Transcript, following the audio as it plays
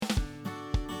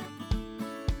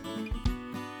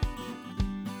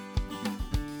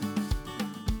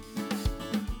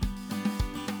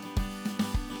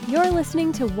You're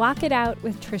listening to Walk It Out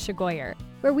with Tricia Goyer,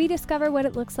 where we discover what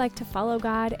it looks like to follow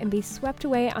God and be swept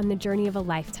away on the journey of a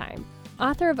lifetime.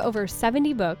 Author of over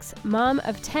 70 books, mom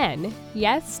of 10,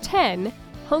 yes, 10,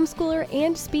 homeschooler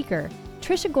and speaker,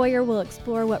 Tricia Goyer will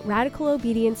explore what radical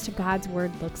obedience to God's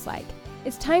word looks like.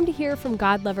 It's time to hear from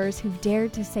God lovers who've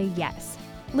dared to say yes.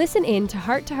 Listen in to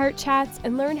heart chats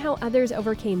and learn how others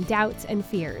overcame doubts and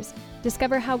fears.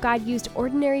 Discover how God used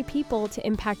ordinary people to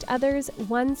impact others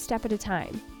one step at a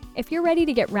time. If you're ready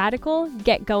to get radical,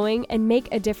 get going, and make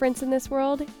a difference in this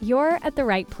world, you're at the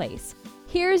right place.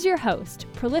 Here's your host,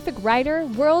 prolific writer,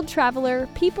 world traveler,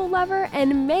 people lover,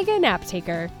 and mega nap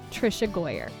taker, Tricia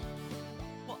Goyer.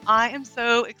 Well, I am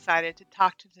so excited to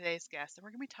talk to today's guest, and we're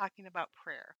going to be talking about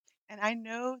prayer. And I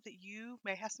know that you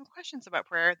may have some questions about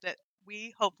prayer that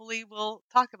we hopefully will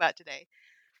talk about today.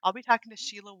 I'll be talking to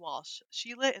Sheila Walsh.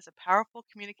 Sheila is a powerful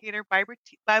communicator,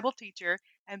 Bible teacher,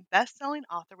 and best-selling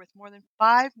author with more than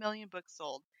 5 million books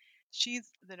sold. She's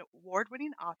the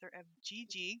award-winning author of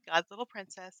Gigi, God's Little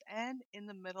Princess, and In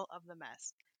the Middle of the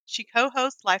Mess. She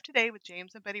co-hosts Life Today with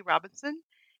James and Betty Robinson,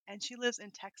 and she lives in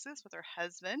Texas with her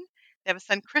husband. They have a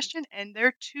son, Christian, and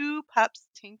their 2 pups,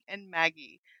 Tink and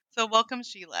Maggie. So welcome,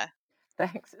 Sheila.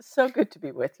 Thanks. It's so good to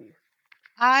be with you.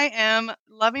 I am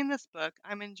loving this book.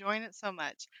 I'm enjoying it so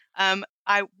much.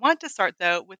 I want to start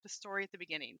though with the story at the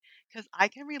beginning because I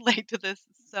can relate to this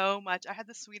so much. I had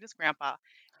the sweetest grandpa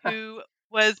who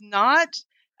was not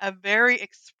a very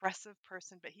expressive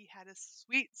person, but he had his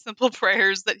sweet, simple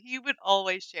prayers that he would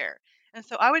always share. And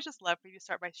so I would just love for you to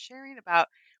start by sharing about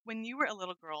when you were a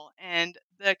little girl and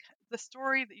the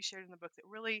story that you shared in the book that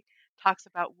really talks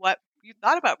about what you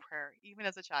thought about prayer even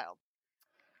as a child.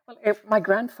 Well, my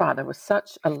grandfather was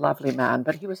such a lovely man,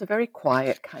 but he was a very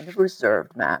quiet, kind of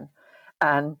reserved man.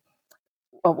 And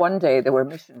one day there were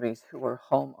missionaries who were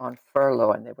home on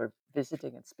furlough and they were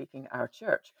visiting and speaking at our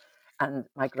church. And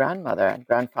my grandmother and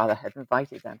grandfather had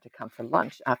invited them to come for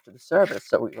lunch after the service.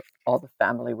 So all the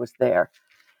family was there.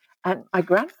 And my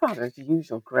grandfather's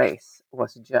usual grace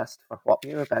was just for what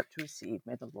we were about to receive.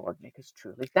 May the Lord make us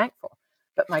truly thankful.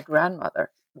 But my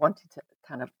grandmother wanted to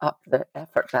kind of up the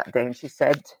effort that day. And she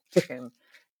said to him,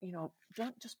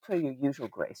 don't just pray your usual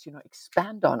grace,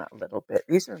 expand on it a little bit.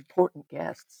 These are important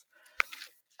guests.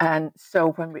 And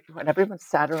so when everyone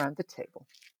sat around the table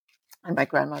and my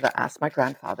grandmother asked my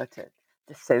grandfather to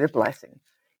say the blessing,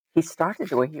 he started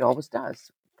the way he always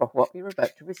does. For what we were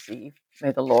about to receive,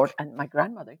 may the Lord, and my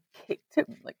grandmother kicked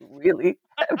him like really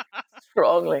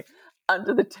strongly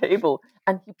under the table,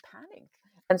 and he panicked.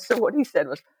 And so what he said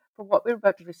was, for what we were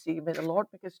about to receive, may the Lord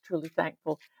make us truly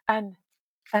thankful and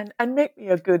make me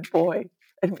a good boy.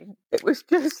 I mean, it was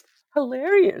just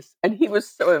hilarious. And he was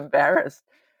so embarrassed.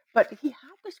 But he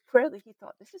had this prayer that he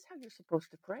thought, this is how you're supposed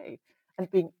to pray.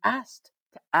 And being asked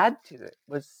to add to it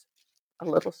was a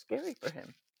little scary for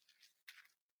him.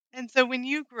 And so when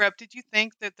you grew up, did you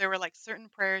think that there were like certain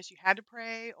prayers you had to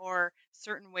pray or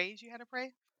certain ways you had to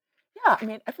pray? Yeah, I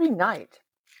mean, every night,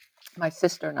 my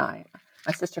sister and I,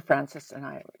 my sister Frances and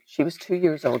I, she was 2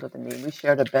 years older than me. We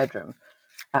shared a bedroom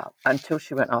until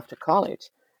she went off to college.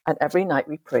 And every night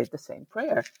we prayed the same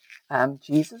prayer.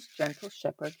 Jesus, gentle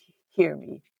shepherd, hear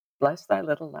me. Bless thy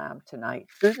little lamb tonight.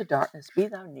 Through the darkness, be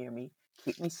thou near me.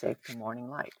 Keep me safe to morning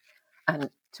light.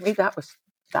 And to me, that was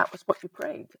what you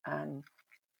prayed. And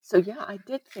so, yeah, I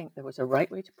did think there was a right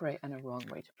way to pray and a wrong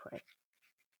way to pray.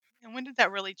 And when did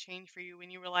that really change for you when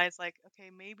you realized like,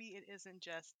 okay, maybe it isn't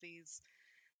just these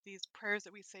prayers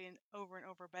that we say over and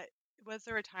over, but was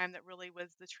there a time that really was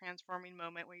the transforming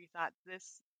moment where you thought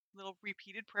this little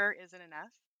repeated prayer isn't enough?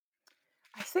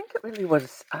 I think it really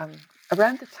was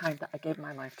around the time that I gave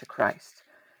my life to Christ,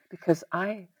 because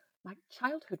my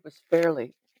childhood was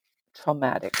fairly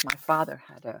traumatic. My father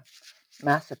had a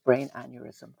massive brain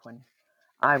aneurysm when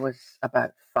I was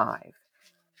about 5,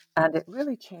 and it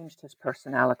really changed his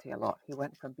personality a lot. He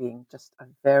went from being just a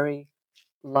very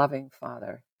loving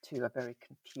father to a very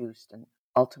confused and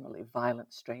ultimately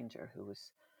violent stranger who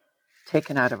was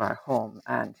taken out of our home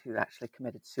and who actually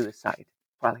committed suicide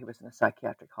while he was in a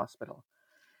psychiatric hospital.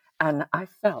 And I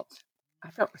felt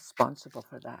responsible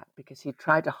for that because he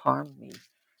tried to harm me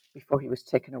before he was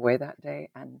taken away that day,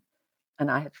 and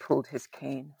I had pulled his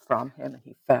cane from him and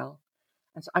he fell.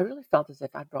 And so I really felt as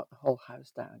if I brought the whole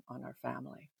house down on our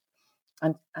family.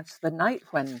 And so the night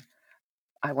when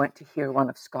I went to hear one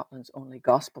of Scotland's only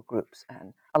gospel groups,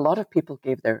 and a lot of people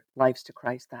gave their lives to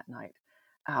Christ that night,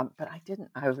 but I didn't.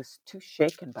 I was too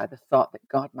shaken by the thought that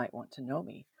God might want to know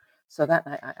me. So that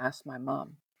night I asked my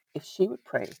mom if she would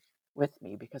pray with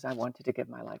me because I wanted to give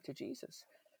my life to Jesus,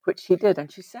 which she did. And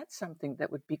she said something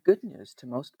that would be good news to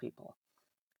most people.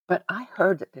 But I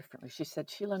heard it differently. She said,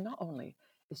 Sheila, not only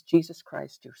is Jesus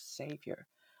Christ your Savior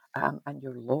and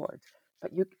your Lord,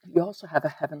 but you also have a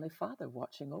Heavenly Father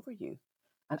watching over you.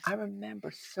 And I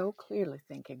remember so clearly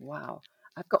thinking, wow,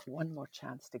 I've got one more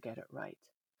chance to get it right.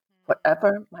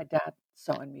 Whatever my dad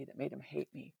saw in me that made him hate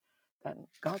me, then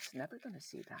God's never going to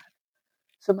see that.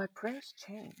 So my prayers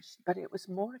changed, but it was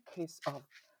more a case of,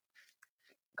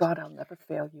 God, I'll never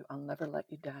fail you. I'll never let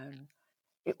you down.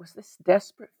 It was this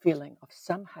desperate feeling of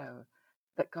somehow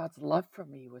that God's love for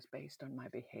me was based on my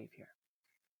behavior.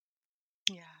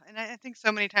 Yeah, and I think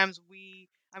so many times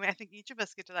I mean, I think each of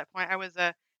us get to that point. I was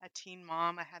a teen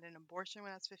mom. I had an abortion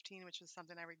when I was 15, which was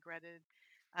something I regretted.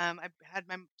 I had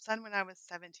my son when I was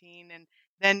 17, and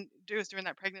then it was during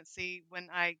that pregnancy when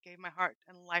I gave my heart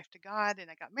and life to God,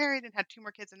 and I got married and had two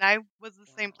more kids, and I was the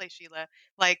same Wow. place, Sheila.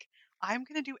 Like, I'm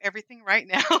gonna do everything right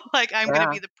now. Like, I'm gonna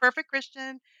Yeah. be the perfect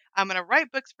Christian. I'm gonna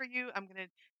write books for you. I'm gonna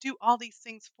do all these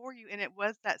things for you, and it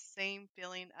was that same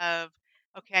feeling of,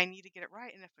 okay, I need to get it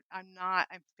right. And if I'm not,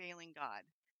 I'm failing God.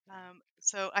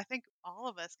 So I think all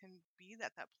of us can be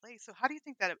at that place. So how do you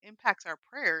think that it impacts our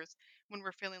prayers when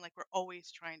we're feeling like we're always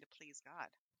trying to please God?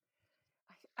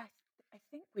 I, I, I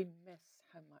think we miss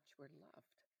how much we're loved.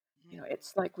 Mm.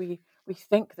 It's like we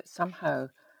think that somehow,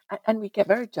 and we get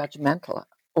very judgmental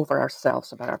over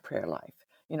ourselves about our prayer life.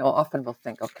 Often we'll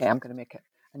think, okay, I'm going to make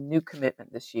a new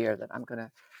commitment this year that I'm going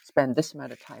to spend this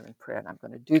amount of time in prayer and I'm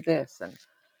going to do this. And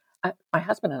my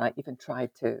husband and I even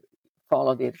tried to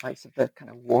follow the advice of the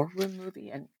kind of War Room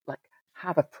movie and like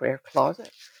have a prayer closet.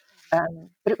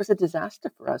 But it was a disaster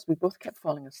for us. We both kept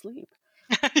falling asleep.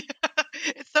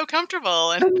 It's so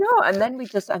comfortable. And I know, and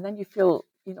then you feel,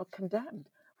 condemned.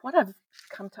 What I've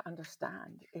come to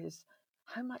understand is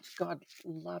how much God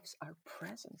loves our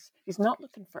presence. He's not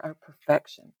looking for our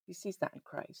perfection. He sees that in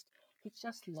Christ. He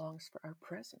just longs for our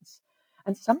presence.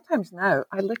 And sometimes now,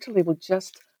 I literally will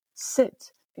just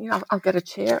sit. I'll get a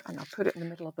chair and I'll put it in the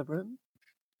middle of the room,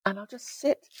 and I'll just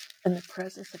sit in the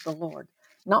presence of the Lord,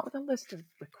 not with a list of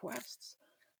requests,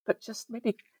 but just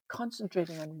maybe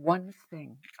concentrating on one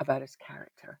thing about his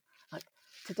character. Like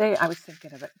today, I was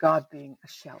thinking about God being a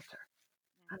shelter.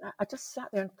 And I just sat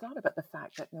there and thought about the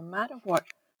fact that no matter what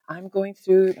I'm going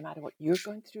through, no matter what you're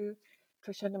going through,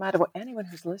 Tricia, no matter what anyone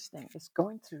who's listening is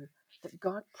going through, that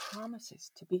God promises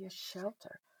to be a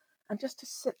shelter. And just to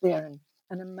sit there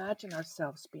and imagine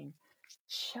ourselves being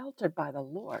sheltered by the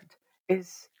Lord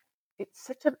is it's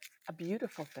such a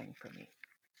beautiful thing for me.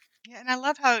 yeah, and I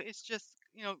love how it's just,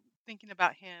 thinking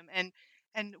about him,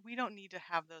 and we don't need to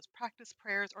have those practice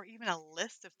prayers or even a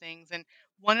list of things. And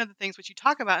one of the things which you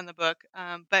talk about in the book,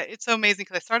 but it's so amazing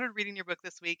because I started reading your book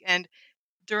this week, and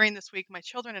during this week, my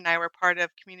children and I were part of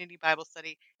community Bible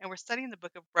study, and we're studying the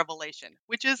book of Revelation,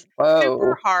 which is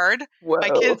super Whoa, hard. My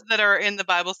whoa. kids that are in the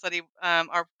Bible study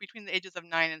are between the ages of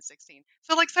 9 and 16.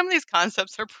 So, like, some of these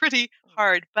concepts are pretty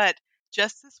hard. But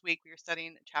just this week, we were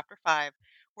studying chapter 5,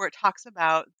 where it talks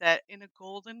about that in a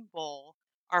golden bowl,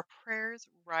 our prayers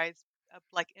rise up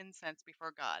like incense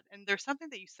before God. And there's something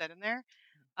that you said in there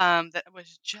that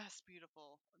was just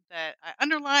beautiful that I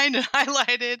underlined and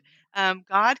highlighted.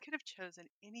 God could have chosen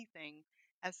anything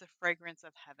as the fragrance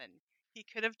of heaven. He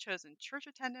could have chosen church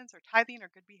attendance or tithing or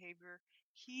good behavior.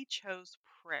 He chose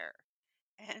prayer.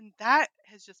 And that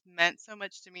has just meant so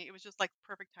much to me. It was just like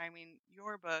perfect timing,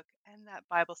 your book and that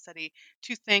Bible study,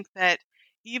 to think that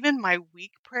even my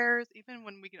weak prayers, even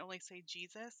when we can only say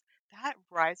Jesus, that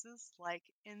rises like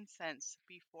incense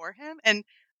before him. And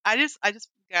I just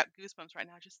got goosebumps right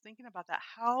now just thinking about that.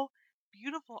 How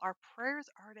beautiful our prayers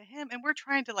are to him. And we're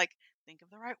trying to like think of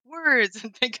the right words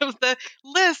and think of the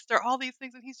list or all these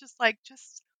things. And he's just like,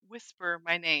 just whisper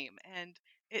my name. And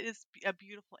it is a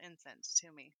beautiful incense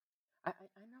to me. I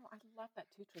know. I love that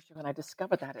too, Tricia. When I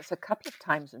discovered that, it's a couple of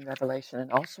times in Revelation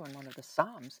and also in one of the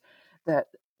Psalms that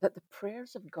that the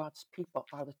prayers of God's people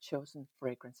are the chosen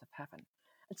fragrance of heaven.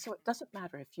 And so it doesn't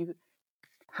matter if you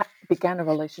began a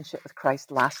relationship with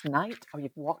Christ last night or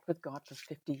you've walked with God for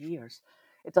 50 years.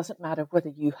 It doesn't matter whether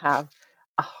you have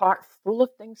a heart full of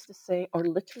things to say or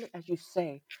literally, as you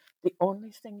say, the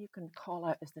only thing you can call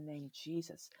out is the name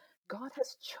Jesus. God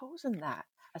has chosen that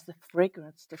as the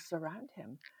fragrance to surround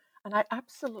him. And I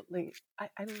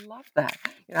love that.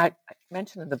 I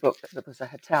mentioned in the book that there was a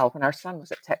hotel when our son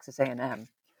was at Texas A&M.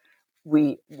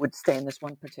 We would stay in this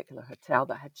one particular hotel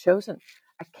that had chosen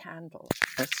a candle,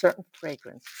 a certain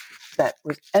fragrance that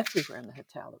was everywhere in the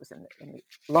hotel. It was in the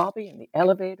lobby, in the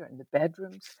elevator, in the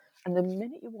bedrooms. And the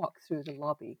minute you walk through the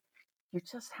lobby, you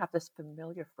just have this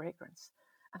familiar fragrance.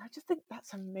 And I just think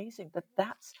that's amazing that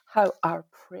that's how our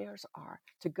prayers are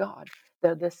to God.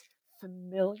 They're this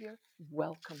familiar,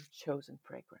 welcome, chosen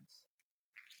fragrance.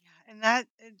 And that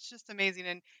it's just amazing.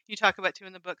 And you talk about too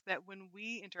in the book that when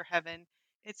we enter heaven,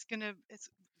 it's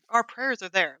our prayers are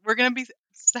there. We're gonna be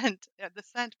sent. The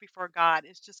sent before God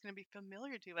is just gonna be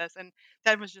familiar to us. And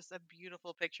that was just a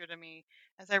beautiful picture to me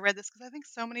as I read this because I think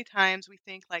so many times we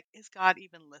think like, is God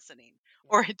even listening, Yeah.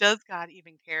 or does God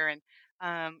even care? And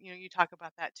you talk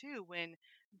about that too when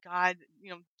God,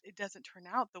 it doesn't turn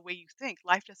out the way you think.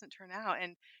 Life doesn't turn out,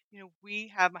 and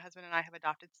my husband and I have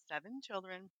adopted 7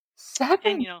 children,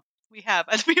 and, 7? we have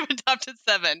we've adopted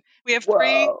 7. We have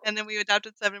 3, Whoa. and then we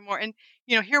adopted 7 more, and,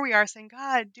 here we are saying,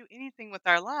 "God, do anything with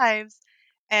our lives."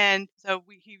 And so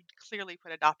he clearly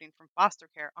put adopting from foster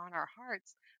care on our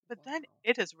hearts, but Wow. then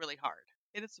it is really hard.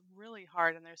 It is really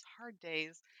hard, and there's hard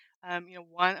days.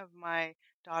 One of my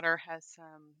daughter has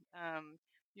some,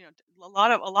 a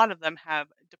lot of them have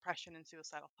depression and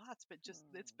suicidal thoughts, but just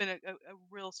it's been a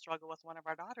real struggle with one of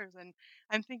our daughters, and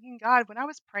I'm thinking, God, when I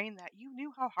was praying that, you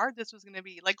knew how hard this was going to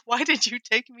be. Like, why did you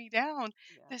take me down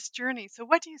Yeah. this journey? So,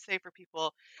 what do you say for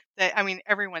people that, I mean,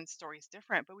 everyone's story is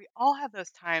different, but we all have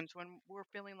those times when we're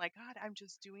feeling like, God, I'm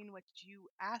just doing what you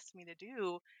asked me to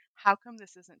do. How come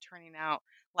this isn't turning out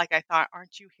like I thought?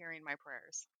 Aren't you hearing my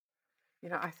prayers?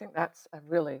 I think that's a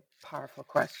really powerful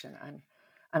question,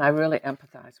 and I really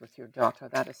empathize with your daughter.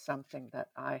 That is something that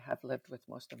I have lived with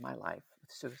most of my life,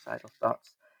 with suicidal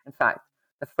thoughts. In fact,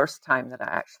 the first time that I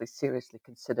actually seriously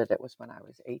considered it was when I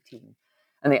was 18.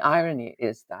 And the irony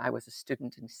is that I was a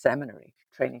student in seminary,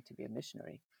 training to be a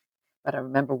missionary. But I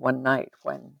remember one night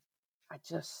when I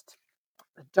just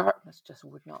the darkness just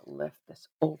would not lift, this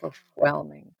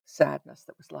overwhelming sadness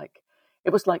that was like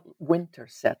it was like winter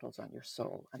settles on your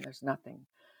soul and there's nothing.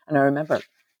 And I remember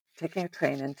taking a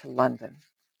train into London,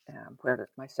 where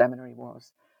my seminary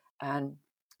was, and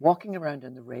walking around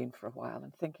in the rain for a while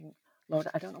and thinking, Lord,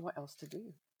 I don't know what else to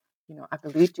do. I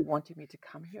believed you wanted me to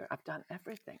come here. I've done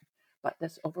everything. But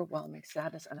this overwhelming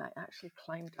sadness, and I actually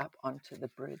climbed up onto the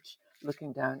bridge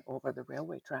looking down over the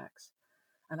railway tracks,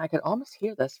 and I could almost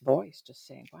hear this voice just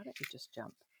saying, why don't you just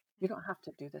jump? You don't have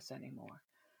to do this anymore.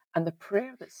 And the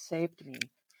prayer that saved me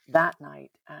that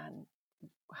night and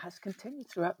has continued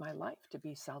throughout my life to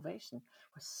be salvation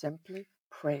was simply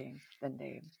praying the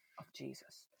name of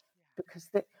Jesus. Because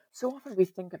so often we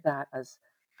think of that as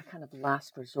a kind of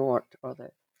last resort or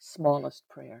the smallest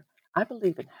prayer. I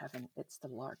believe in heaven, it's the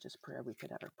largest prayer we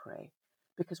could ever pray.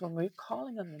 Because when we're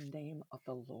calling on the name of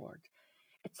the Lord,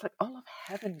 it's like all of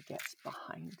heaven gets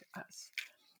behind us.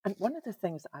 And one of the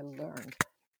things I learned,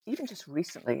 even just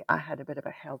recently, I had a bit of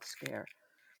a health scare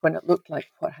when it looked like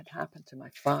what had happened to my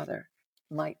father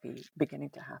might be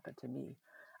beginning to happen to me.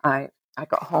 I, I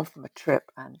got home from a trip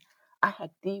and I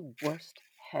had the worst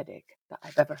headache that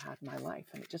I've ever had in my life,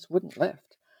 and it just wouldn't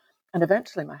lift. And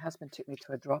eventually, my husband took me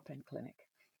to a drop in clinic.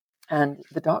 And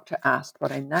the doctor asked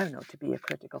what I now know to be a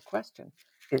critical question: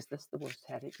 is this the worst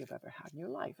headache you've ever had in your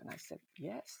life? And I said,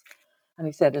 yes. And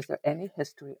he said, is there any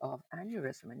history of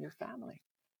aneurysm in your family?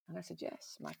 And I said,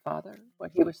 yes, my father, when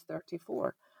he was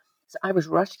 34. So I was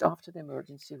rushed off to the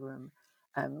emergency room,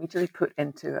 immediately put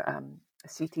into a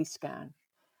CT scan.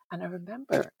 And I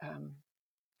remember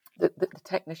the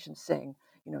technician saying,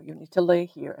 you need to lay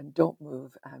here and don't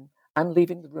move. And I'm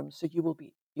leaving the room, so you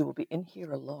will be in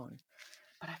here alone.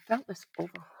 But I felt this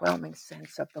overwhelming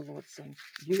sense of the Lord saying,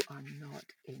 you are not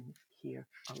in here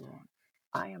alone.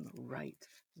 I am right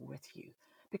with you.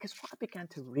 Because what I began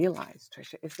to realize,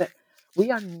 Tricia, is that we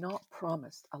are not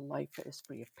promised a life that is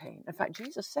free of pain. In fact,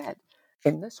 Jesus said,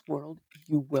 in this world,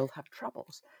 you will have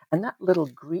troubles. And that little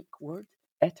Greek word,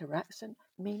 eteraxin,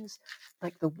 means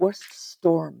like the worst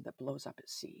storm that blows up at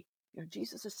sea.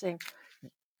 Jesus is saying,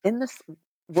 in this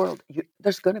world,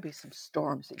 there's going to be some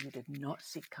storms that you did not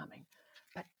see coming.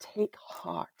 But take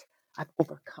heart, I've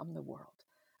overcome the world.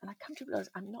 And I come to realize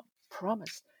I'm not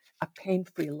promised a pain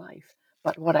free life,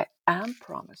 but what I am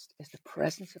promised is the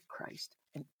presence of Christ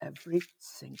in every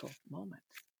single moment.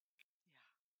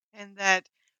 Yeah. And that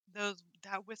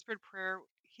whispered prayer,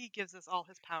 he gives us all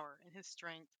his power and his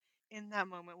strength in that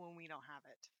moment when we don't have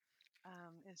it.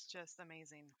 It's just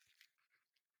amazing.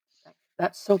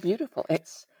 That's so beautiful.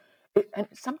 And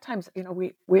sometimes,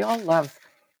 we all love,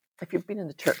 if you've been in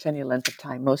the church any length of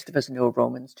time, most of us know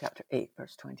Romans chapter 8,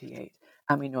 verse 28.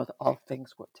 And we know that all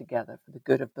things work together for the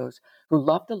good of those who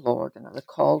love the Lord and are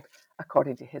called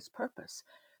according to his purpose.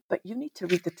 But you need to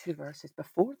read the 2 verses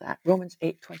before that, Romans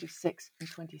 8, 26 and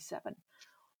 27.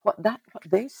 What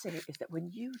they say is that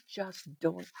when you just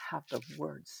don't have the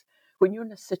words, when you're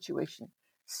in a situation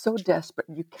so desperate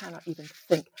and you cannot even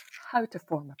think how to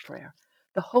form a prayer,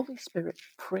 the Holy Spirit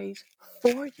prays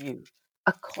for you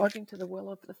according to the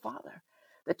will of the Father.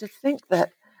 That to think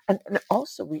that, and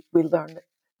also we learn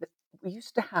that we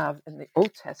used to have in the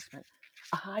Old Testament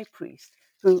a high priest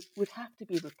who would have to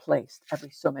be replaced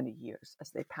every so many years as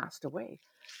they passed away.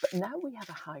 But now we have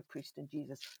a high priest in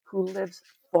Jesus who lives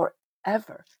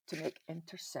forever to make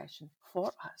intercession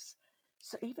for us.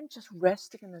 So even just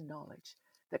resting in the knowledge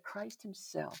that Christ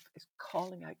himself is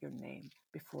calling out your name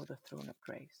before the throne of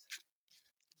grace.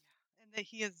 And that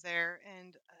he is there.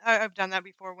 And I've done that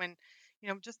before when,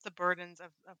 just the burdens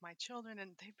of my children,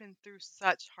 and they've been through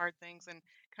such hard things and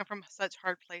come from such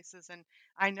hard places. And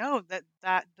I know that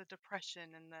the depression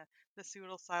and the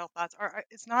suicidal thoughts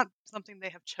it's not something they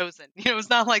have chosen. It's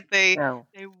not like No,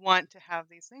 they want to have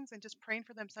these things. And just praying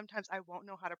for them, sometimes I won't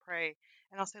know how to pray,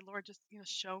 and I'll say, Lord, just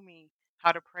show me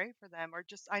how to pray for them, or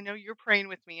just I know you're praying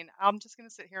with me, and I'm just going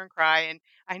to sit here and cry. And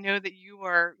I know that you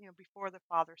are, before the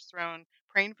Father's throne,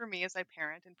 praying for me as I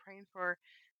parent and praying for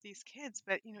these kids.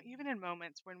 But, even in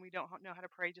moments when we don't know how to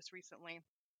pray, just recently,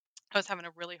 I was having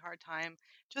a really hard time,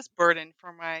 just burdened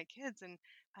for my kids, and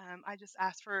I just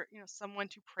asked for someone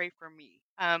to pray for me.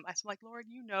 I was like, Lord,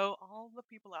 all the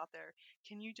people out there.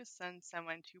 Can you just send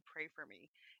someone to pray for me?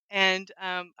 And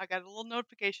I got a little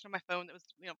notification on my phone that was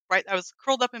right. I was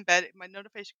curled up in bed. My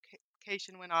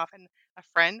notification went off, and a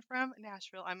friend from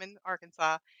Nashville, I'm in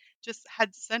Arkansas, just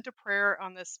had sent a prayer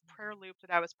on this prayer loop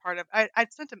that I was part of.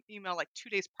 I'd sent an email like 2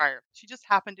 days prior. She just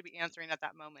happened to be answering at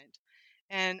that moment.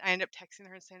 And I ended up texting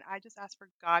her and saying, I just asked for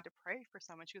God to pray for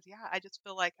someone. She goes, yeah, I just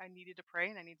feel like I needed to pray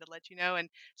and I need to let you know. And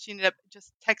she ended up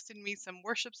just texting me some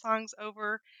worship songs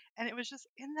over. And it was just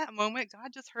in that moment,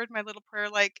 God just heard my little prayer,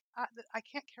 like, I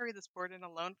can't carry this burden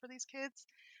alone for these kids.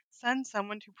 Send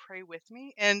someone to pray with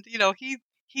me. And,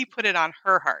 he put it on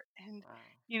her heart. And,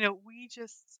 wow. we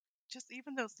just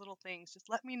even those little things, just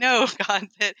let me know, God,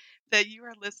 that you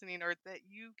are listening, or that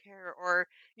you care, or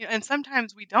and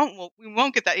sometimes we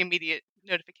won't get that immediate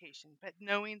notification, but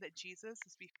knowing that Jesus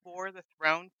is before the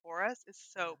throne for us is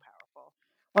so powerful.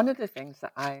 One of the things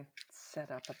that I set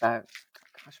up about,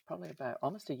 gosh, probably about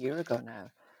almost a year ago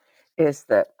now, is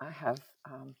that I have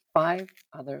five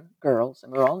other girls,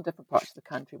 and we're all in different parts of the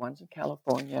country. One's in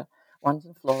California, one's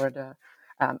in Florida.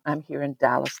 I'm here in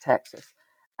Dallas, Texas.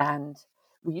 And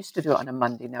we used to do it on a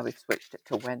Monday. Now we've switched it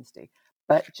to Wednesday.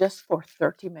 But just for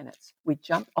 30 minutes, we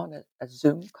jump on a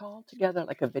Zoom call together,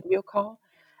 like a video call.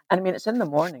 And I mean, it's in the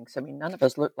mornings. I mean, none of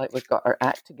us look like we've got our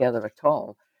act together at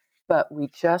all. But we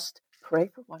just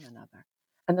pray for one another.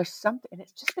 And there's something, and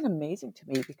it's just been amazing to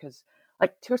me because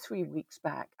like 2 or 3 weeks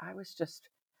back, I was just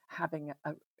having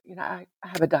I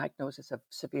have a diagnosis of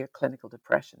severe clinical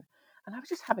depression, and I was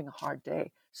just having a hard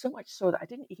day. So much so that I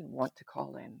didn't even want to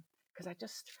call in because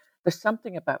there's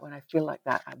something about when I feel like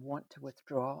that, I want to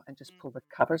withdraw and just pull the Mhm.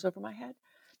 covers over my head.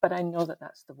 But I know that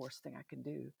that's the worst thing I can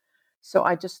do. So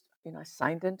I just, I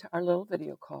signed into our little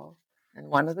video call, and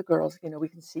one of the girls, we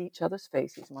can see each other's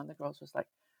faces, and one of the girls was like,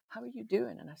 "How are you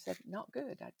doing?" And I said, "Not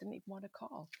good. I didn't even want to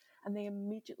call." And they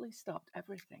immediately stopped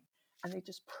everything and they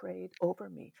just prayed over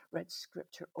me, read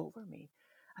scripture over me.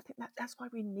 I think that's why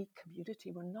we need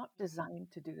community. We're not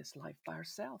designed to do this life by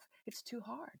ourselves. It's too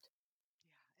hard.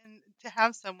 Yeah, and to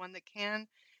have someone that can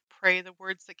pray the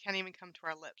words that can't even come to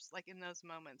our lips, like in those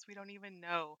moments, we don't even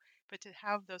know. But to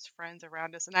have those friends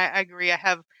around us, and I agree. I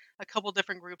have a couple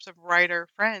different groups of writer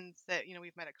friends that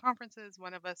we've met at conferences.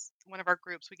 One of our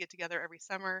groups, we get together every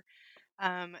summer,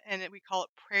 and we call it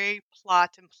pray,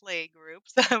 plot, and play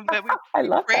groups. But we I we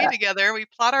love pray that. together, we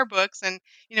plot our books, and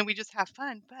we just have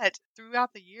fun. But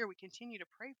throughout the year, we continue to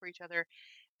pray for each other,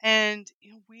 and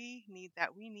we need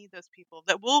that. We need those people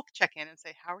that will check in and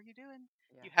say, "How are you doing?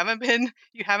 Yeah,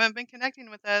 You haven't been connecting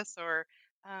with us," or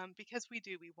because we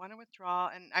do. We want to withdraw,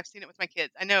 and I've seen it with my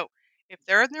kids. I know if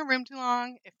they're in their room too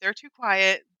long, if they're too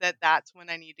quiet, that's when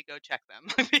I need to go check them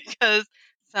because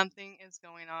something is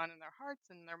going on in their hearts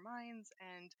and their minds.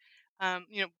 And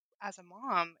as a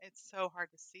mom, it's so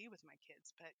hard to see with my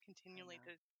kids, but I continually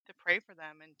know. to pray for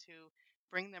them and to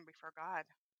bring them before God.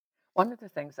 One of the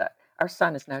things that our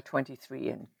son is now 23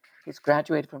 and he's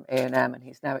graduated from A&M and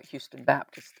he's now at Houston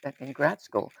Baptist in grad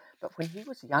school. But when he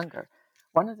was younger,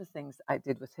 one of the things I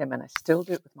did with him, and I still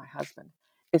do it with my husband,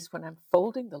 is when I'm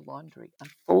folding the laundry, I'm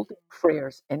folding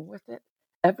prayers in with it.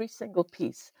 Every single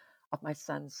piece of my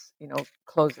son's,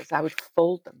 clothes, I would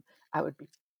fold them. I would be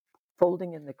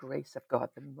folding in the grace of God,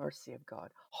 the mercy of God,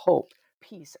 hope,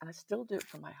 peace. And I still do it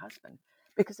for my husband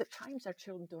because at times our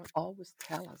children don't always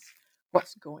tell us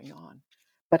what's going on.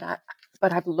 But I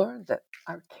but I've learned that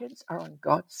our kids are on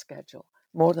God's schedule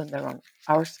more than they're on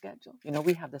our schedule.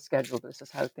 We have the schedule, this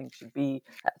is how things should be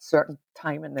at a certain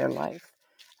time in their life.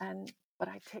 And but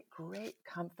I take great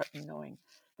comfort in knowing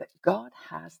that God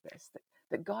has this,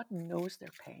 that God knows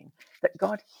their pain, that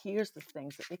God hears the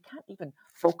things that they can't even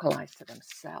vocalize to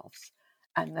themselves,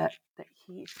 and that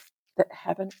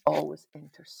heaven always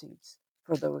intercedes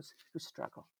for those who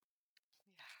struggle.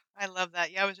 Yeah, I love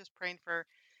that. Yeah, I was just praying for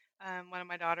one of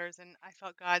my daughters, and I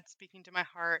felt God speaking to my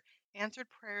heart. Answered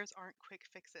prayers aren't quick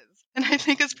fixes. And I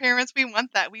think as parents, we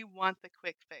want that. We want the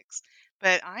quick fix.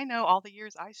 But I know all the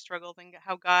years I struggled and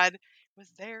how God was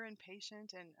there and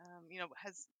patient and,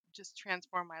 has just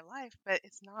transformed my life. But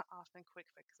it's not often quick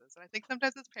fixes. And I think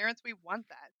sometimes as parents, we want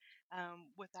that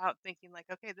without thinking, like,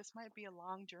 okay, this might be a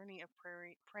long journey of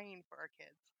praying for our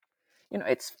kids.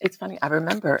 It's funny. I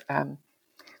remember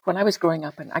when I was growing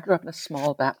up, and I grew up in a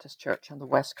small Baptist church on the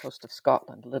west coast of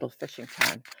Scotland, a little fishing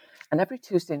town. And every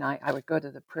Tuesday night, I would go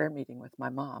to the prayer meeting with my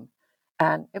mom,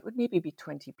 and it would maybe be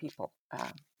 20 people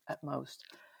at most.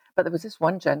 But there was this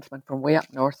one gentleman from way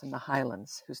up north in the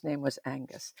Highlands whose name was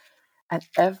Angus. And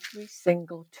every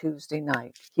single Tuesday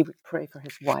night, he would pray for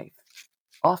his wife,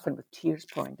 often with tears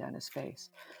pouring down his face.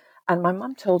 And my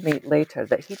mom told me later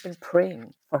that he'd been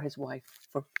praying for his wife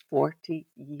for 40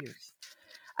 years.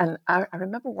 And I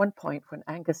remember one point when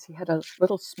Angus, he had a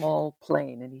little small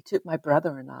plane, and he took my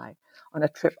brother and I on a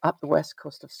trip up the west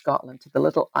coast of Scotland to the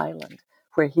little island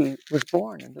where he was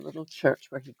born and the little church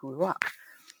where he grew up.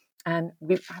 And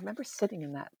I remember sitting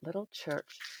in that little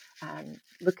church and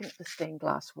looking at the stained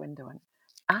glass window and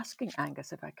asking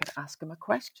Angus if I could ask him a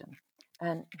question.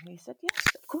 And he said,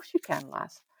 "Yes, of course you can,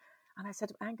 lass." And I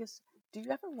said, "Angus, do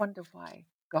you ever wonder why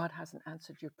God hasn't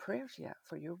answered your prayers yet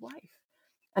for your wife?"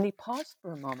 And he paused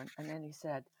for a moment, and then he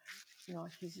said,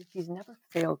 he's never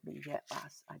failed me yet,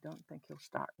 lass. I don't think he'll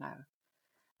start now."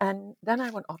 And then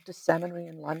I went off to seminary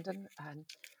in London. And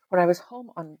when I was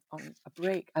home on a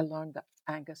break, I learned that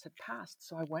Angus had passed.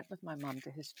 So I went with my mum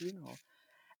to his funeral.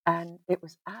 And it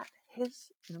was at his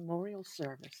memorial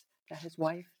service that his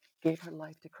wife gave her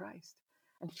life to Christ.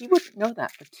 And he wouldn't know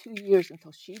that for 2 years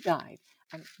until she died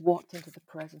and walked into the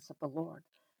presence of the Lord.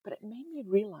 But it made me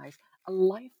realize a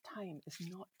lifetime is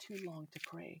not too long to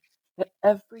pray, that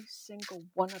every single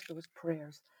one of those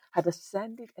prayers had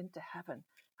ascended into heaven.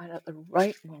 And at the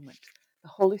right moment, the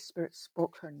Holy Spirit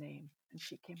spoke her name and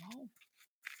she came home.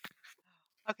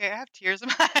 Okay, I have tears in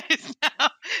my eyes now.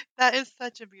 That is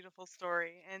such a beautiful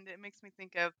story, and it makes me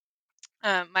think of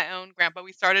my own grandpa.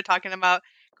 We started talking about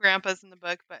grandpas in the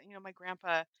book, but my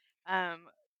grandpa um,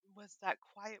 was that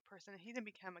quiet person. He didn't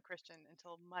become a Christian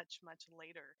until much, much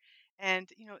later, and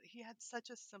he had such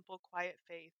a simple, quiet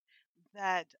faith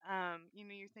that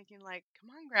you're thinking like, "Come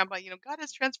on, grandpa, God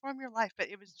has transformed your life," but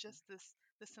it was just this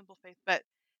simple faith. But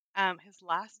his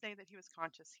last day that he was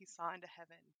conscious, he saw into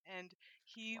heaven, and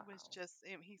he was Wow. just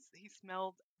he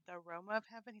smelled the aroma of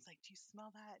heaven. He's like, "Do you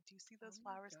smell that? Do you see Oh those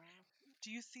my flowers? God.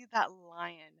 Do you see that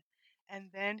lion?" And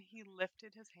then he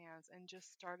lifted his hands and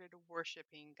just started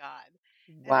worshiping God.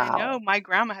 And I know Wow. my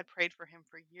grandma had prayed for him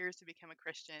for years to become a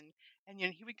Christian. And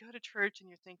he would go to church and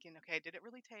you're thinking, okay, did it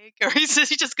really take? Or he's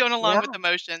just going along Yeah. with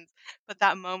emotions. But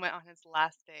that moment on his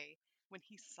last day when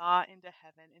he saw into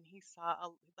heaven and he saw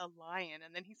a lion,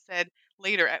 and then he said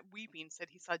later at weeping, said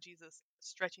he saw Jesus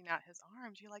stretching out his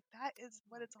arms. You're like, that is Oh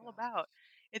what my it's all God. about.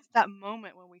 It's that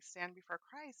moment when we stand before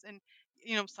Christ. And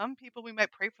some people we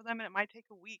might pray for them and it might take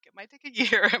a week, it might take a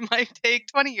year, it might take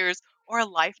 20 years or a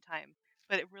lifetime.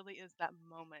 But it really is that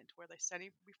moment where they're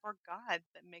standing before God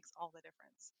that makes all the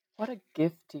difference. What a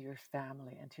gift to your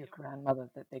family and to your It grandmother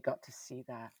that they got to see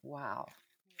that. Wow.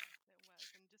 Yes, it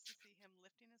was. And just to see him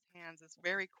lifting his hands, this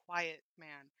very quiet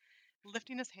man,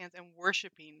 lifting his hands and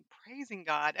worshiping, praising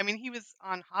God. I mean, he was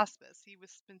on hospice. He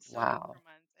was been so ill for Wow.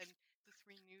 months, and this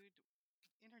renewed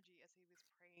energy as he was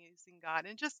praising God,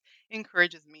 and it just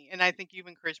encourages me. And I think you've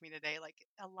encouraged me today. Like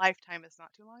a lifetime is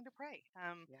not too long to pray.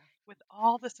 Yeah. With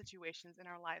all the situations in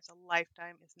our lives, a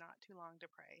lifetime is not too long to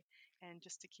pray, and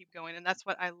just to keep going. And that's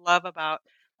what I love about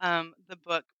the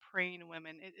book Praying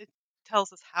Women. It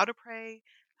tells us how to pray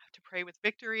with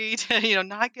victory, to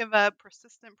not give up,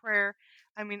 persistent prayer.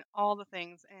 I mean, all the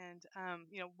things. And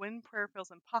when prayer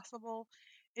feels impossible,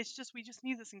 it's just we just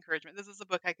need this encouragement. This is a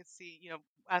book I could see,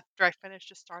 after I finish,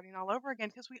 just starting all over again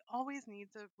because we always need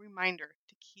the reminder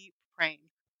to keep praying.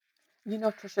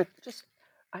 Tricia, just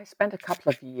I spent a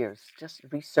couple of years just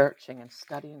researching and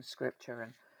studying scripture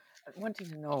and wanting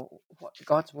to know what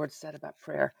God's word said about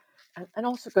prayer and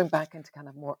also going back into kind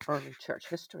of more early church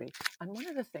history. And one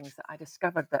of the things that I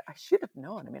discovered that I should have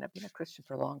known, I mean, I've been a Christian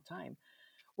for a long time,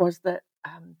 was that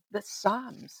the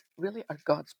Psalms really are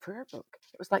God's prayer book.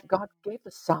 It was like God Mm, gave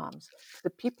the Psalms to the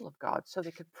people of God so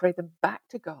they could pray them back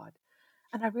to God.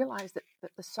 And I realized that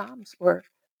the Psalms were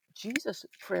Jesus'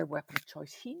 prayer weapon of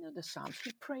choice, he knew the Psalms,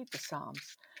 he prayed the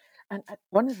Psalms. And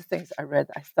one of the things I read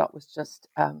that I thought was just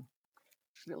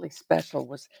really special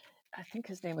was, I think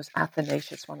his name was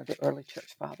Athanasius, one of the early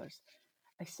church fathers.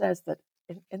 He says that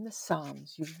in the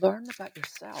Psalms, you learn about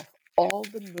yourself, all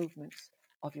the movements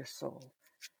of your soul.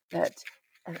 That,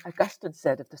 and Augustine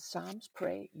said, if the Psalms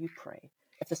pray, you pray.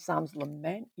 If the Psalms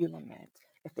lament, you lament.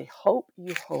 If they hope,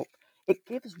 you hope. It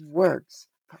gives words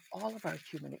for all of our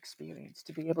human experience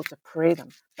to be able to pray them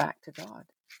back to God.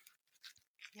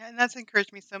 Yeah, and that's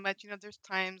encouraged me so much. There's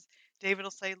times David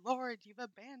will say, "Lord, you've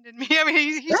abandoned me." I mean,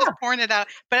 he's Yeah, just pouring it out.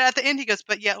 But at the end, he goes,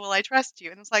 "But yet will I trust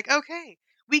you?" And it's like, okay,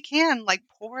 we can like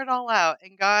pour it all out,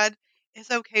 and God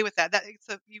is okay with that.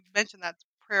 So you mentioned that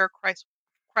prayer,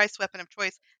 Christ's weapon of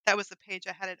choice. That was the page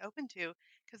I had it open to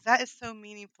because that is so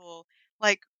meaningful.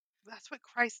 Like that's what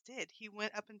Christ did. He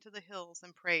went up into the hills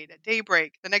and prayed at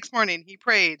daybreak. The next morning, he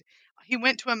prayed. He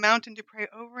went to a mountain to pray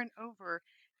over and over.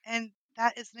 And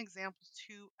that is an example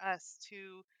to us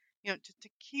to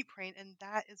keep praying. And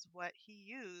that is what he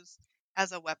used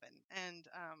as a weapon. And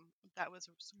that was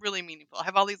really meaningful. I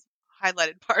have all these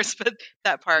highlighted parts, but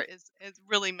that part is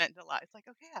really meant a lot. It's like,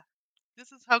 okay, yeah,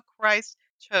 this is how Christ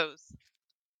chose.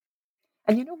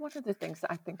 and one of the things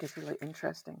that I think is really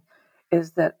interesting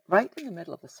is that right in the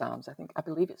middle of the Psalms, I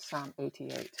believe it's Psalm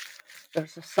 88,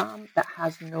 there's a psalm that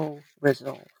has no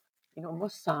resolve.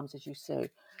 Most psalms, as you say,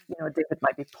 David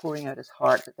might be pouring out his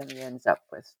heart, but then he ends up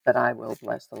with, "That I will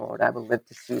bless the Lord, I will live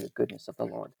to see the goodness of the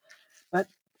Lord." But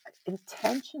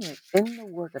intentionally in the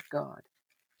Word of God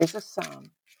is a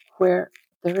psalm where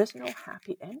there is no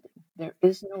happy ending, there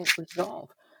is no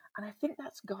resolve. And I think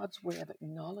that's God's way of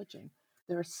acknowledging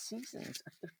there are seasons,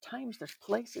 there are times, there's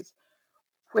places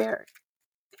where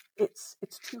it's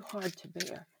too hard to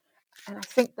bear. And I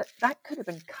think that could have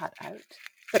been cut out.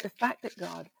 But the fact that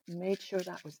God made sure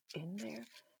that was in there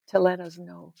to let us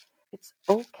know it's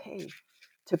okay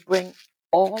to bring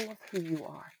all of who you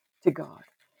are to God.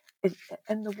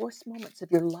 In the worst moments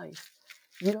of your life,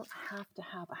 you don't have to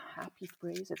have a happy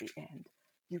phrase at the end.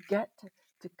 You get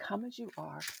to come as you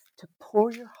are, to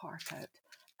pour your heart out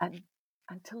and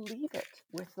to leave it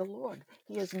with the Lord.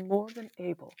 He is more than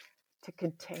able to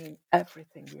contain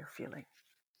everything you're feeling.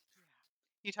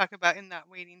 You talk about in that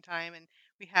waiting time, and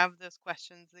we have those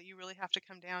questions that you really have to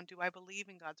come down. Do I believe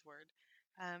in God's word?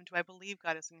 Do I believe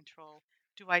God is in control?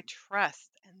 Do I trust?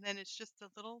 And then it's just the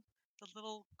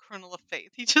little kernel of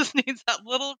faith. He just needs that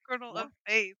little kernel Yeah. of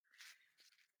faith.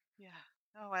 Yeah.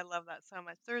 Oh, I love that so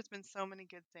much. There's been so many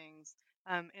good things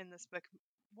in this book.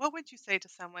 What would you say to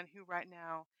someone who right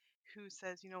now who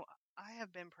says, I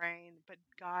have been praying, but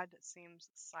God seems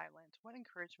silent? What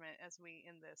encouragement as we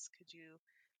in this could you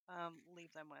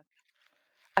leave them with?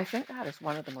 I think that is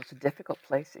one of the most difficult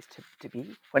places to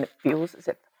be when it feels as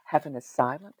if heaven is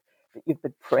silent, that you've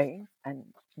been praying and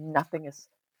nothing is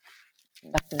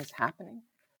happening.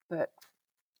 But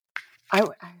I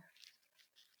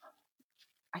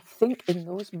I think in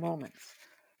those moments,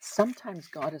 sometimes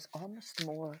God is almost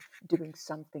more doing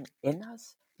something in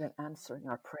us than answering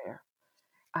our prayer.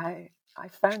 I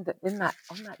found that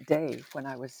on that day when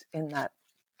I was in that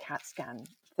CAT scan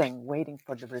thing, waiting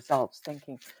for the results,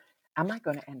 thinking, am I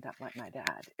going to end up like my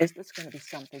dad? Is this going to be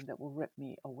something that will rip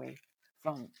me away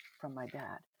from my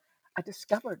dad? I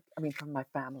discovered, from my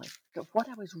family, that what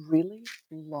I was really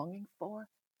longing for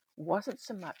wasn't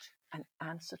so much an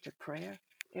answer to prayer,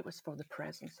 it was for the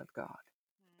presence of God.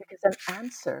 Because an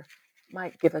answer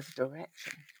might give us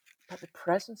direction, but the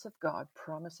presence of God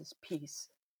promises peace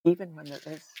even when there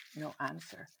is no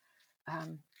answer.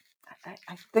 Um,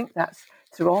 I think that's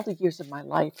through all the years of my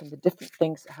life and the different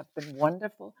things that have been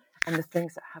wonderful and the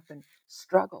things that have been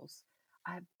struggles.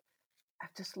 I've,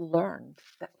 I've just learned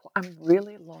that what I'm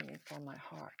really longing for in my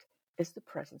heart is the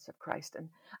presence of Christ. And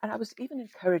I was even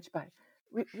encouraged by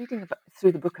reading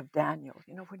through the book of Daniel,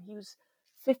 when he was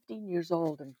 15 years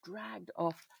old and dragged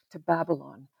off to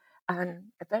Babylon and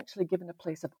eventually given a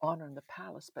place of honor in the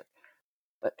palace. But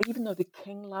even though the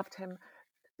king loved him,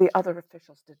 the other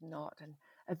officials did not. And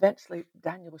eventually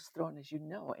Daniel was thrown, as you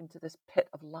know, into this pit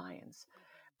of lions.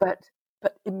 But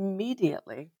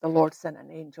immediately the Lord sent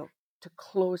an angel to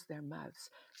close their mouths.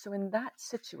 So in that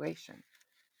situation,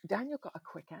 Daniel got a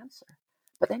quick answer.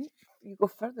 But then you go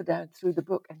further down through the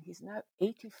book, and he's now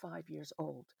 85 years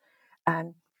old.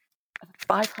 And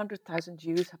 500,000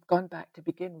 Jews have gone back to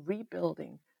begin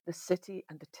rebuilding the city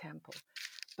and the temple.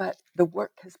 But the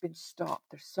work has been stopped.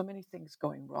 There's so many things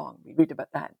going wrong. We read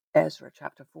about that in Ezra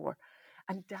chapter 4.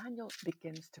 And Daniel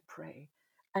begins to pray.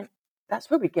 And that's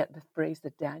where we get the phrase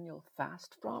the Daniel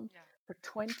fast from. Yeah. For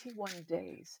 21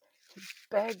 days, he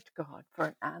begged God for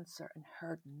an answer and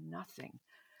heard nothing.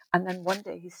 And then one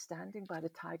day he's standing by the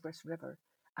Tigris River,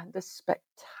 and this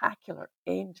spectacular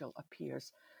angel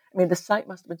appears. I mean, the sight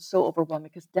must have been so overwhelming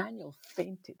because Daniel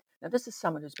fainted. Now, this is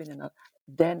someone who's been in a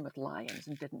den with lions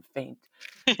and didn't faint.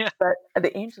 Yeah. But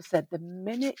the angel said, the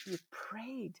minute you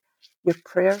prayed, your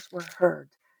prayers were heard.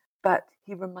 But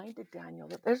he reminded Daniel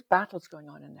that there's battles going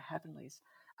on in the heavenlies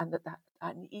and that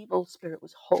an evil spirit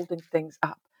was holding things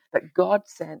up, that God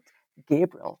sent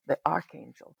Gabriel, the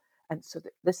archangel. And so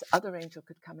that this other angel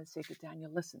could come and say to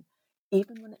Daniel, listen,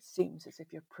 even when it seems as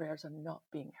if your prayers are not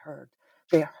being heard,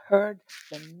 they are heard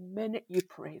the minute you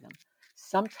pray them.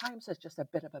 Sometimes there's just a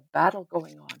bit of a battle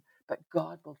going on, but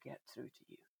God will get through to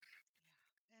you.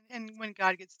 And when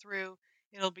God gets through,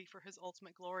 it'll be for his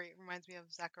ultimate glory. It reminds me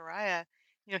of Zechariah.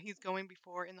 He's going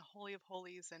before in the Holy of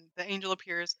Holies, and the angel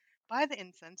appears by the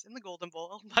incense in the golden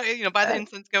bowl, by the Right?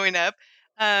 incense going up.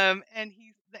 And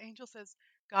the angel says,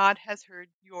 God has heard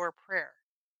your prayer.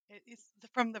 It's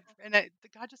from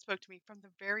God just spoke to me from the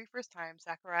very first time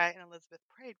Zechariah and Elizabeth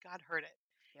prayed, God heard it.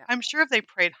 Yeah. I'm sure if they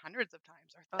prayed hundreds of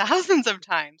times or Oh, thousands of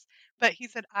times, but he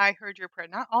said, I heard your prayer,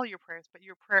 not all your prayers, but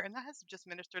your prayer. And that has just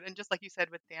ministered. And just like you said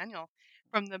with Daniel,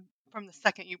 from the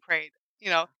second you prayed,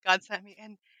 God sent me.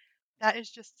 And that is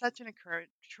just such an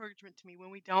encouragement to me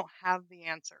when we don't have the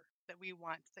answer that we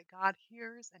want, that God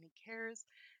hears and he cares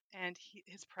and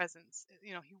his presence,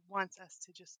 he wants us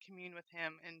to just commune with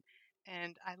him.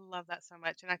 And I love that so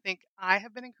much. And I think I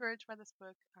have been encouraged by this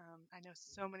book. I know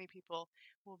so many people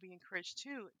will be encouraged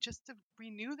too, just to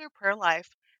renew their prayer life,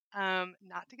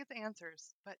 not to get the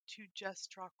answers, but to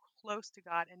just draw close to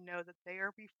God and know that they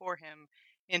are before him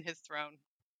in his throne.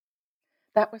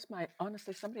 that was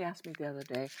honestly, somebody asked me the other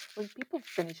day, when people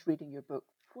finish reading your book,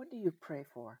 what do you pray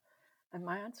for? And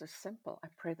my answer is simple. I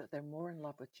pray that they're more in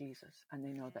love with Jesus and they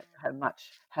know that Yeah. how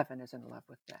much heaven is in love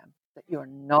with them, that you're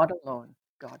Mhm. not alone.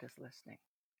 God is listening.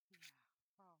 Yeah.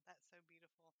 Oh, that's so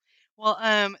beautiful.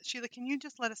 Well, Sheila, can you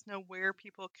just let us know where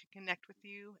people can connect with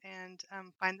you and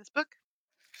find this book?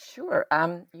 Sure.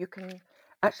 You can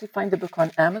actually find the book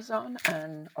on Amazon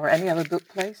or any other book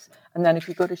place. And then if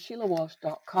you go to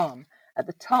SheilaWalsh.com, at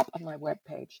the top of my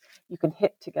webpage, you can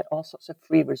hit to get all sorts of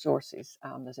free resources.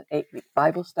 There's an 8-week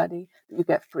Bible study that you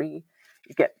get free.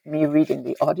 You get me reading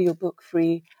the audiobook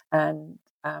free and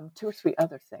 2 or 3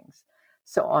 other things.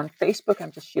 So on Facebook,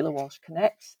 I'm just Sheila Walsh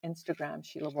Connects, Instagram,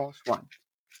 Sheila Walsh 1.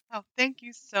 Oh, thank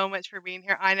you so much for being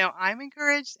here. I know I'm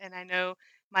encouraged, and I know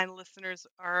my listeners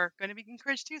are going to be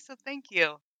encouraged too. So thank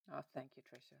you. Oh, thank you,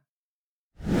 Tricia.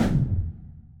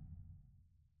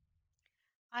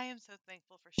 I am so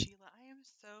thankful for Sheila. I am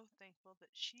so thankful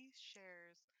that she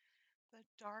shares the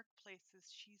dark places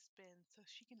she's been so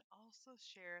she can also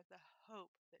share the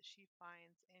hope that she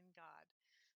finds in God.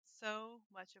 So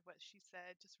much of what she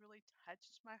said just really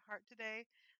touched my heart today.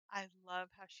 I love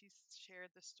how she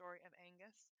shared the story of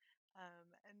Angus.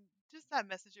 And just that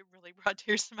message, it really brought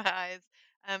tears to my eyes.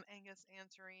 Angus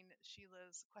answering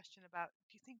Sheila's question about,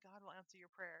 do you think God will answer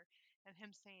your prayer? And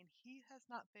him saying, he has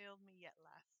not failed me yet,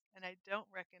 lass, and I don't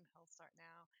reckon he'll start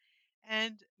now.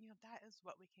 And, that is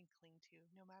what we can cling to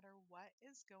no matter what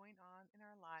is going on in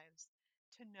our lives,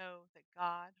 to know that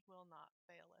God will not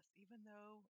fail us, even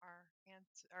though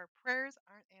our prayers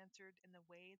aren't answered in the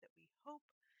way that we hope,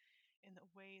 in the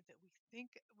way that we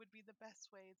think would be the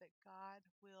best way, that God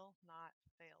will not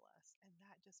fail us. And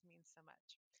that just means so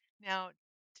much. Now,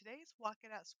 today's Walk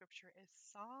It Out scripture is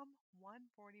Psalm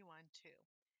 141 2.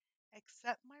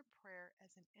 Accept my prayer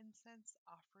as an incense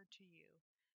offered to you,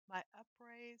 my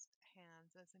upraised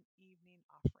hands as an evening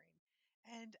offering.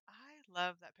 And I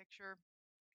love that picture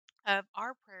of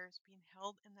our prayers being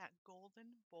held in that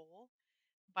golden bowl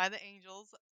by the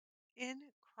angels in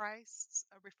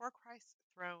before Christ's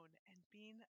throne, and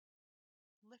being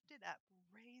lifted up,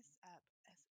 raised up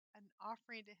as an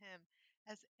offering to him,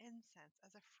 as incense,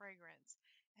 as a fragrance.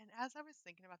 And as I was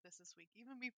thinking about this week,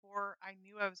 even before I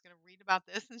knew I was going to read about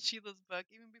this in Sheila's book,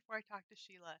 even before I talked to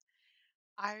Sheila,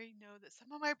 I know that some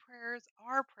of my prayers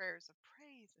are prayers of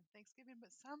praise and thanksgiving,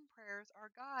 but some prayers are,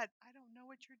 God, I don't know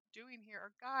what you're doing here,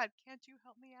 or God, can't you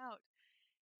help me out?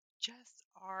 Just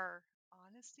our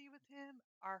honesty with him,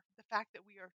 the fact that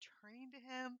we are turning to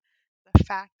him, the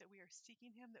fact that we are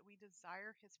seeking him, that we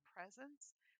desire his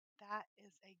presence, that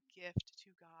is a gift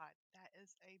to God. That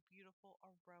is a beautiful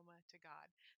aroma to God.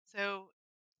 So,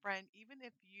 friend, even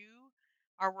if you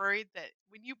are worried that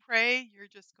when you pray,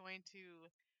 you're just going to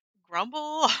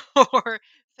grumble or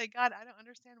say, God, I don't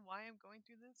understand why I'm going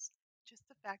through this. Just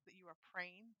the fact that you are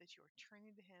praying, that you are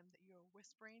turning to Him, that you are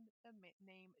whispering the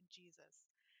name Jesus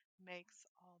makes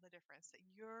all the difference. That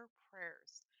your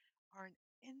prayers are an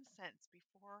incense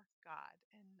before God.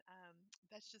 And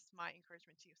that's just my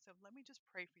encouragement to you. So let me just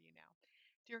pray for you now.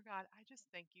 Dear God, I just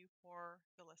thank you for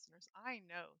the listeners. I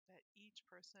know that each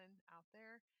person out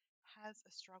there has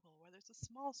a struggle, whether it's a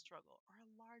small struggle or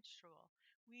a large struggle.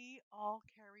 We all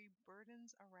carry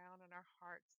burdens around in our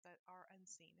hearts that are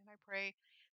unseen. And I pray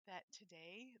that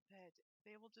today that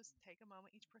they will just take a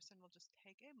moment, each person will just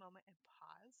take a moment and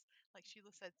pause. Like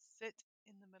Sheila said, sit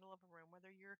in the middle of a room,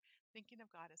 whether you're thinking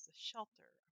of God as a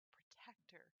shelter, a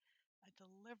protector, a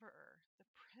deliverer, the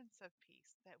Prince of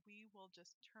Peace, that we will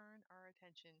just turn our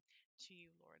attention to you,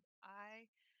 Lord. I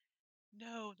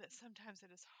know that sometimes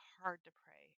it is hard to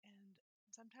pray, and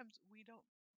sometimes we don't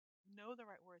know the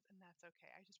right words, and that's okay.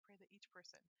 I just pray that each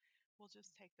person will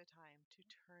just take the time to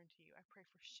turn to you. I pray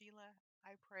for Sheila.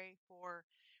 I pray for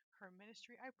her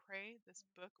ministry. I pray this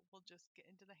book will just get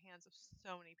into the hands of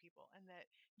so many people and that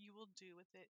you will do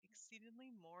with it exceedingly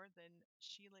more than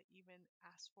Sheila even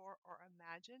asked for or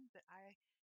imagined. That I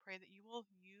pray that you will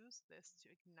use this to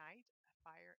ignite a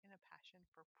fire and a passion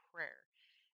for prayer,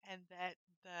 and that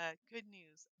the good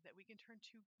news that we can turn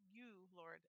to you,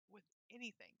 Lord, with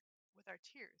anything, with our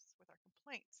tears, with our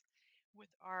complaints,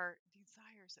 with our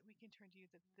desires, that we can turn to you,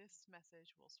 that this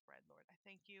message will spread, Lord. I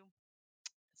thank you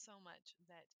so much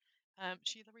that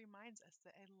Sheila reminds us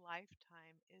that a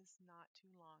lifetime is not too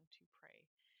long to pray,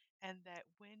 and that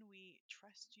when we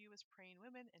trust you as praying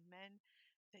women and men,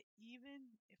 that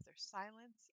even if there's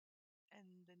silence,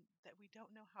 and then that we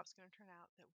don't know how it's going to turn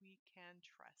out, that we can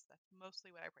trust. That's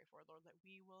mostly what I pray for, Lord, that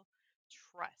we will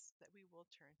trust, that we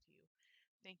will turn to you.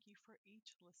 Thank you for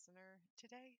each listener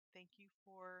today. Thank you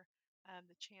for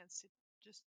the chance to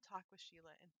just talk with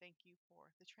Sheila, and thank you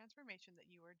for the transformation that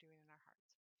you are doing in our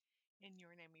hearts. In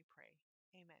your name we pray.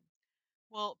 Amen.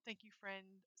 Well, thank you,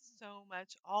 friend, so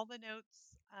much. All the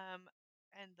notes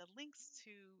and the links to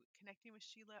connecting with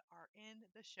Sheila are in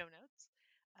the show notes.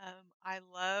 I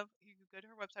love, you can go to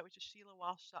her website, which is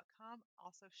SheilaWalsh.com.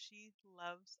 Also,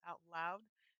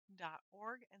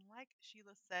 SheLovesOutLoud.org. And like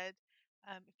Sheila said,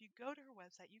 if you go to her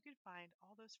website, you can find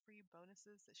all those free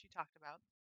bonuses that she talked about,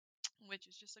 which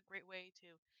is just a great way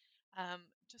to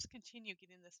just continue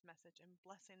getting this message and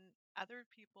blessing other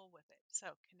people with it. So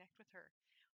connect with her.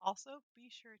 Also, be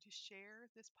sure to share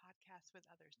this podcast with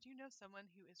others. Do you know someone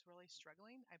who is really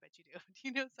struggling? I bet you do. Do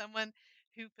you know someone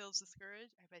who feels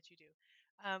discouraged? I bet you do.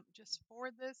 Just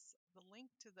forward the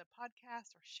link to the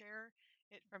podcast, or share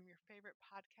it from your favorite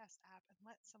podcast app, and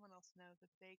let someone else know that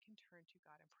they can turn to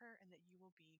God in prayer and that you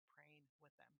will be praying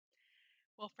with them.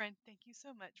 Well, friend, thank you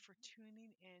so much for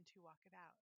tuning in to Walk It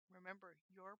Out. Remember,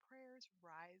 your prayers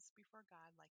rise before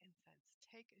God like incense.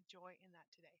 Take joy in that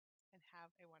today, and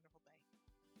have a wonderful day.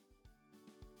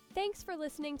 Thanks for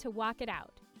listening to Walk It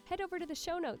Out. Head over to the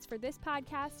show notes for this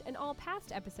podcast and all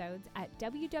past episodes at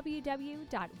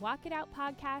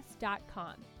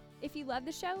www.walkitoutpodcast.com. If you love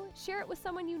the show, share it with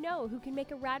someone you know who can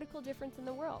make a radical difference in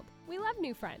the world. We love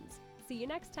new friends. See you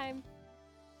next time.